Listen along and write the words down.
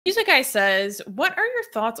Music Guy says, what are your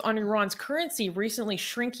thoughts on Iran's currency recently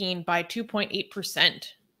shrinking by 2.8%?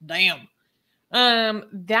 Damn.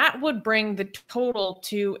 That would bring the total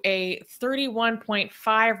to a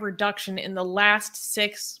 31.5 reduction in the last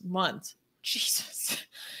 6 months. Jesus.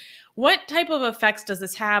 What type of effects does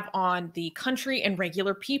this have on the country and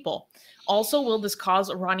regular people? Also, will this cause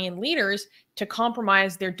Iranian leaders to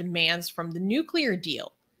compromise their demands from the nuclear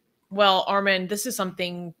deal? Well, Armin, this is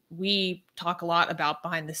something we talk a lot about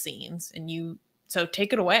behind the scenes, so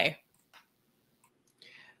take it away.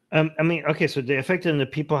 I mean, okay, so the effect on the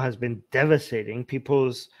people has been devastating.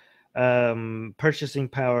 People's purchasing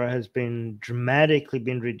power has been dramatically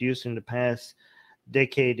reduced in the past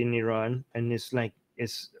decade in Iran, and it's the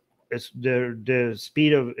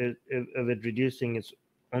speed of it reducing. It's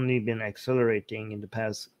only been accelerating in the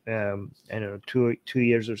past, I don't know, 2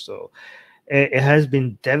 years or so. It has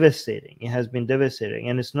been devastating. It has been devastating,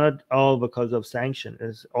 and it's not all because of sanctions.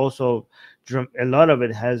 It's also a lot of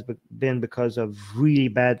it has been because of really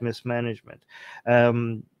bad mismanagement.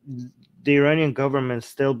 The Iranian government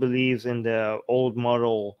still believes in the old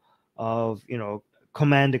model of,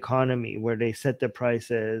 command economy, where they set the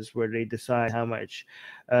prices, where they decide how much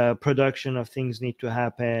production of things need to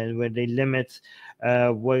happen, where they limit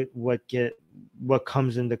what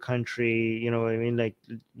comes in the country. You know what I mean? Like,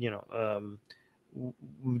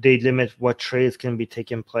 they limit what trades can be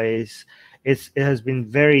taken place. It has been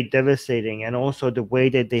very devastating, and also the way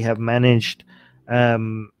that they have managed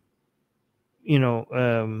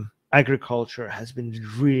agriculture has been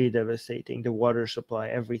really devastating. The water supply,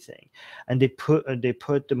 everything, and they put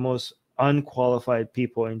the most unqualified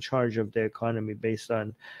people in charge of the economy based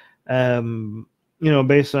on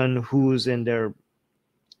who's in there,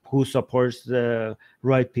 who supports the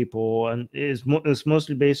right people, and it's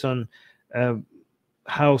mostly based on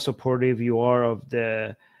how supportive you are of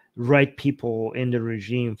the right people in the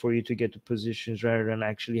regime for you to get the positions, rather than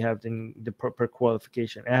actually having the proper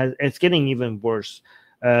qualification. It's getting even worse.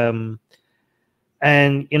 And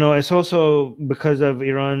it's also because of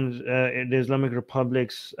Iran's the Islamic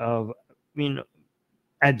Republic's of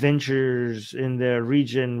adventures in the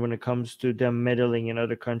region when it comes to them meddling in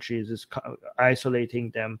other countries, is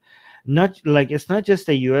isolating them. It's not just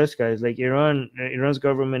the US, guys. Like Iran's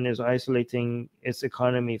government is isolating its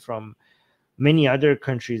economy from many other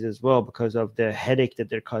countries as well, because of the headache that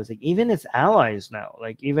they're causing. Even its allies now,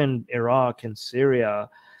 like even Iraq and Syria,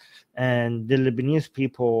 and the Lebanese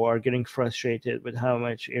people are getting frustrated with how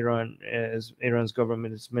much Iran's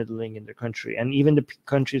government is meddling in their country. And even the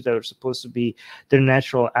countries that are supposed to be their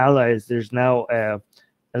natural allies, there's now a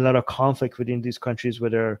lot of conflict within these countries,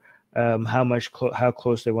 whether how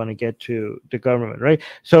close they want to get to the government, right?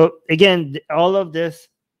 So again, all of this,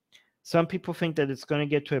 some people think that it's going to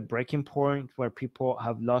get to a breaking point where people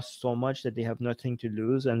have lost so much that they have nothing to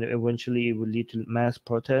lose, and eventually it will lead to mass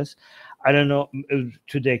protests. I don't know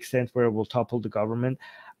to the extent where it will topple the government.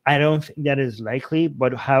 I don't think that is likely.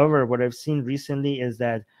 But however, what I've seen recently is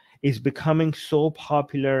that it's becoming so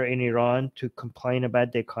popular in Iran to complain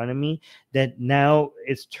about the economy that now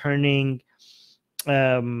it's turning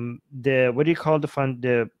the, what do you call the fund,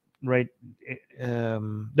 the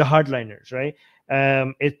hardliners, right?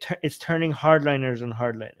 It's turning hardliners and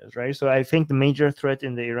hardliners, right? So I think the major threat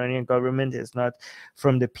in the Iranian government is not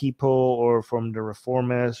from the people or from the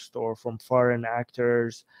reformists or from foreign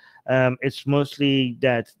actors. It's mostly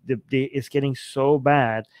that it's getting so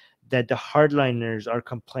bad that the hardliners are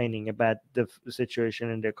complaining about the situation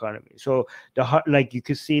in the economy. So like you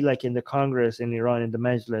could see, like in the Congress in Iran, in the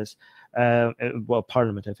Majlis,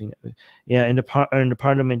 Parliament, I think. Yeah, in the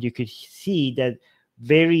Parliament, you could see that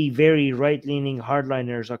very, very right-leaning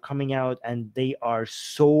hardliners are coming out, and they are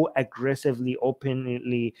so aggressively,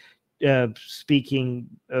 openly speaking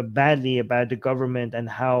badly about the government and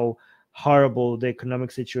how horrible the economic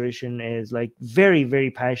situation is, like very, very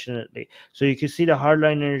passionately. So you can see the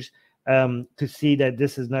hardliners to see that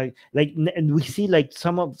this is not like, and we see like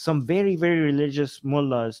some very, very religious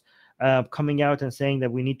mullahs coming out and saying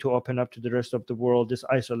that we need to open up to the rest of the world. This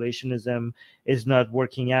isolationism is not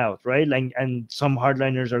working out, right? Like, and some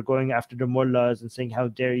hardliners are going after the mullahs and saying, how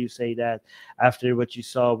dare you say that after what you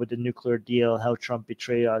saw with the nuclear deal, how Trump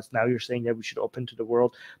betrayed us. Now you're saying that we should open to the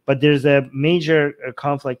world. But there's a major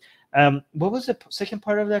conflict. What was the second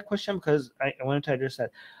part of that question? Because I wanted to address that.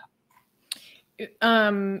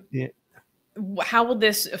 Yeah. How will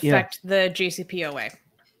this affect the JCPOA?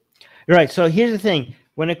 Right. So here's the thing.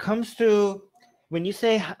 When it comes to, when you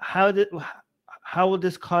say how will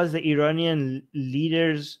this cause the Iranian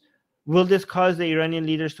leaders Will this cause the Iranian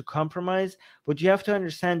leaders to compromise? But you have to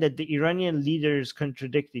understand that the Iranian leaders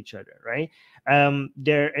contradict each other, right?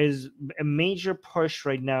 There is a major push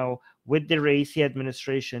right now with the Raisi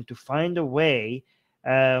administration to find a way.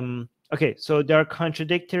 Okay, so there are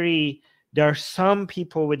contradictory. There are some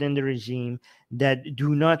people within the regime that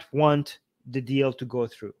do not want the deal to go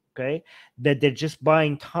through. Okay, that they're just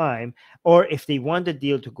buying time, or if they want the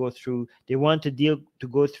deal to go through, they want the deal to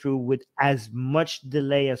go through with as much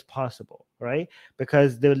delay as possible, right?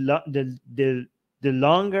 Because the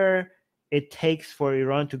longer it takes for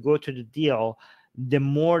Iran to go to the deal, the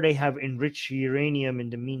more they have enriched uranium in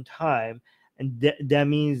the meantime, and that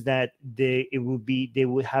means that they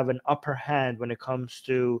would have an upper hand when it comes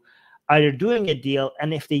to either doing a deal,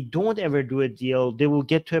 and if they don't ever do a deal, they will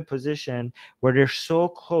get to a position where they're so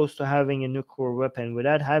close to having a nuclear weapon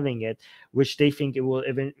without having it, which they think it will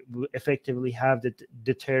effectively have the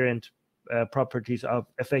deterrent properties of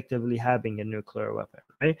effectively having a nuclear weapon,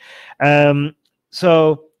 right?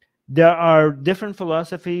 So there are different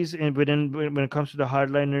philosophies within when it comes to the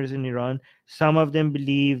hardliners in Iran. Some of them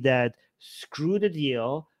believe that screw the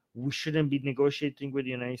deal, we shouldn't be negotiating with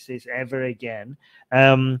the United States ever again.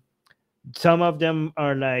 Some of them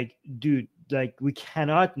are like, dude, like we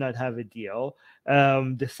cannot not have a deal.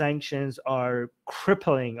 The sanctions are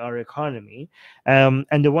crippling our economy, and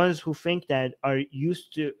the ones who think that are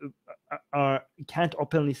used to can't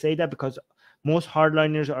openly say that, because most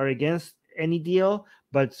hardliners are against any deal,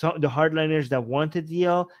 but the hardliners that want a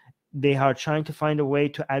deal, they are trying to find a way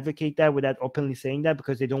to advocate that without openly saying that,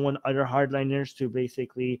 because they don't want other hardliners to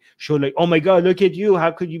basically show like, oh my God, look at you, how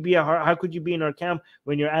could you be in our camp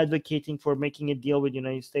when you're advocating for making a deal with the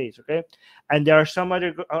United States? Okay, and there are some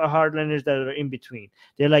other hardliners that are in between.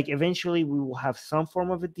 They're like, eventually we will have some form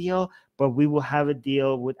of a deal, but we will have a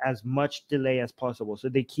deal with as much delay as possible. So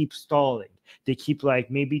they keep stalling. They keep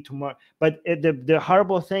like, maybe tomorrow. But the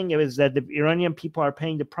horrible thing is that the Iranian people are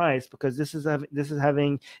paying the price, because this is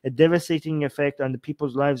having a devastating effect on the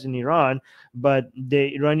people's lives in Iran. But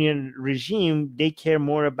the Iranian regime, they care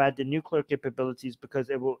more about the nuclear capabilities,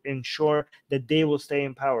 because it will ensure that they will stay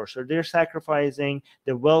in power. So they're sacrificing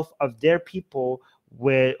the wealth of their people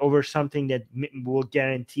over something that will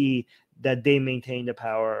guarantee that they maintain the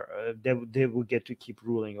power, they will get to keep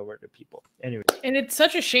ruling over the people. Anyway. And it's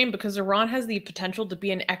such a shame, because Iran has the potential to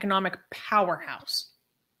be an economic powerhouse.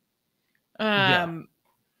 And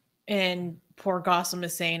poor Gossam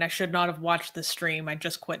is saying, I should not have watched the stream. I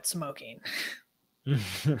just quit smoking.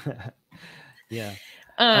 Yeah.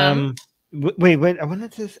 Wait, I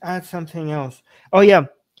wanted to add something else. Oh yeah.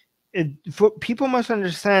 People must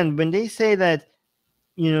understand, when they say that,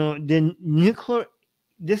 the nuclear,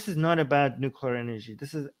 this is not about nuclear energy.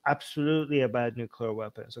 This is absolutely about nuclear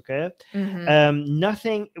weapons. Okay.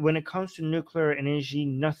 Nothing when it comes to nuclear energy,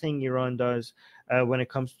 nothing Iran does when it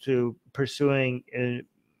comes to pursuing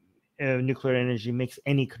nuclear energy makes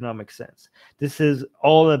any economic sense. This is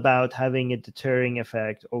all about having a deterring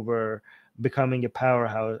effect over becoming a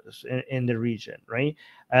powerhouse in the region, right?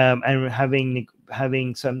 And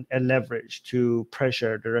having some leverage to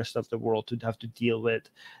pressure the rest of the world to have to deal with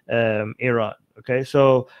Iran. Okay,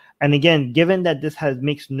 so, and again, given that this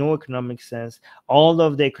makes no economic sense, all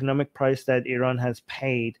of the economic price that Iran has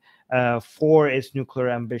paid for its nuclear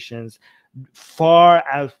ambitions far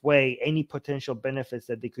outweigh any potential benefits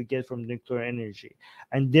that they could get from nuclear energy.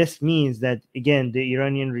 And this means that, again, the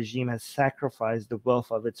Iranian regime has sacrificed the wealth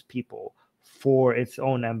of its people for its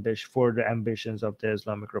own ambition, for the ambitions of the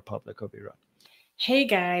Islamic Republic of Iran. Hey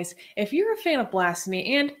guys, if you're a fan of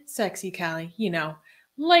Blasphemy and Sexy Callie,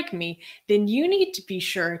 like me, then you need to be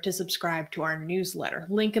sure to subscribe to our newsletter,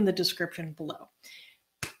 link in the description below.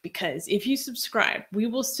 Because if you subscribe, we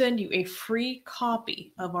will send you a free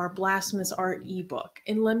copy of our Blasphemous Art ebook.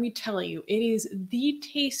 And let me tell you, it is the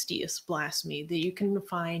tastiest blasphemy that you can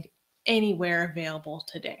find anywhere available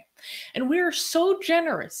today. And we are so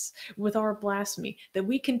generous with our blasphemy that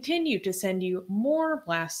we continue to send you more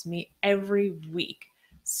blasphemy every week.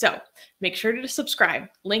 So make sure to subscribe,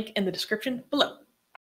 link in the description below.